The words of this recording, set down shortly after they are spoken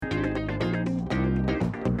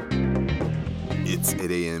It's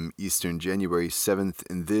 8 a.m. Eastern, January 7th,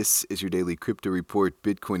 and this is your daily crypto report.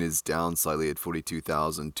 Bitcoin is down slightly at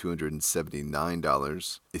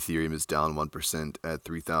 $42,279. Ethereum is down 1% at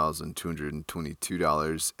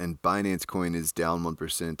 $3,222, and Binance Coin is down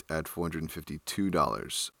 1% at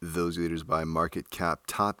 $452. Those leaders by market cap.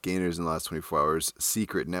 Top gainers in the last 24 hours: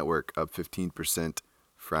 Secret Network up 15%,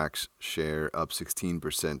 Frax share up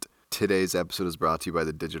 16%. Today's episode is brought to you by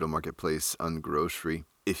the digital marketplace Ungrocery.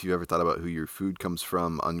 If you've ever thought about who your food comes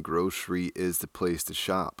from, Ungrocery is the place to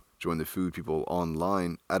shop. Join the food people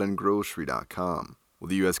online at ungrocery.com. Well,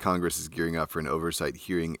 the U.S. Congress is gearing up for an oversight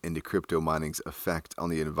hearing into crypto mining's effect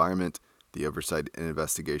on the environment. The Oversight and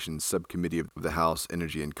Investigations Subcommittee of the House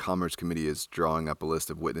Energy and Commerce Committee is drawing up a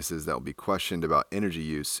list of witnesses that will be questioned about energy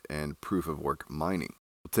use and proof-of-work mining.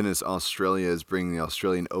 Tennis Australia is bringing the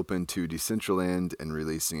Australian Open to Decentraland and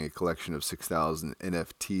releasing a collection of 6,000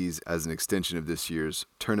 NFTs as an extension of this year's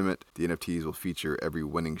tournament. The NFTs will feature every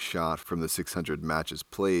winning shot from the 600 matches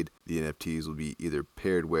played. The NFTs will be either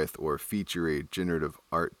paired with or feature a generative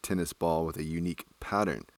art tennis ball with a unique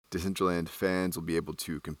pattern. Decentraland fans will be able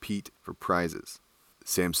to compete for prizes.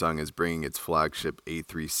 Samsung is bringing its flagship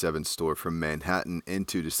 837 store from Manhattan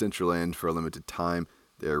into Decentraland for a limited time.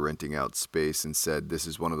 They're renting out space and said this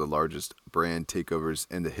is one of the largest brand takeovers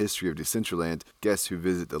in the history of Decentraland. Guests who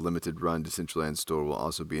visit the limited-run Decentraland store will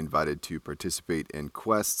also be invited to participate in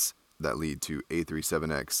quests that lead to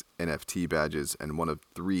A37X NFT badges and one of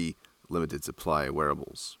 3 limited supply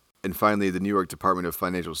wearables. And finally, the New York Department of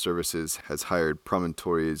Financial Services has hired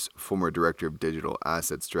Promontory's former Director of Digital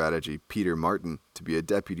Asset Strategy, Peter Martin, to be a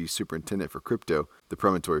Deputy Superintendent for Crypto. The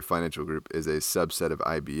Promontory Financial Group is a subset of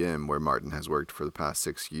IBM, where Martin has worked for the past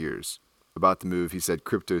 6 years. About the move, he said,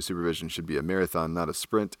 "Crypto supervision should be a marathon, not a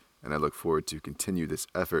sprint, and I look forward to continue this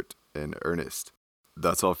effort in earnest."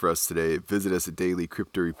 That's all for us today. Visit us at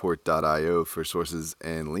dailycryptoreport.io for sources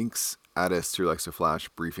and links. Add us to your Alexa Flash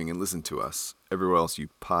briefing and listen to us everywhere else you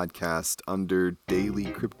podcast under Daily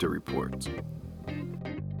Crypto Report.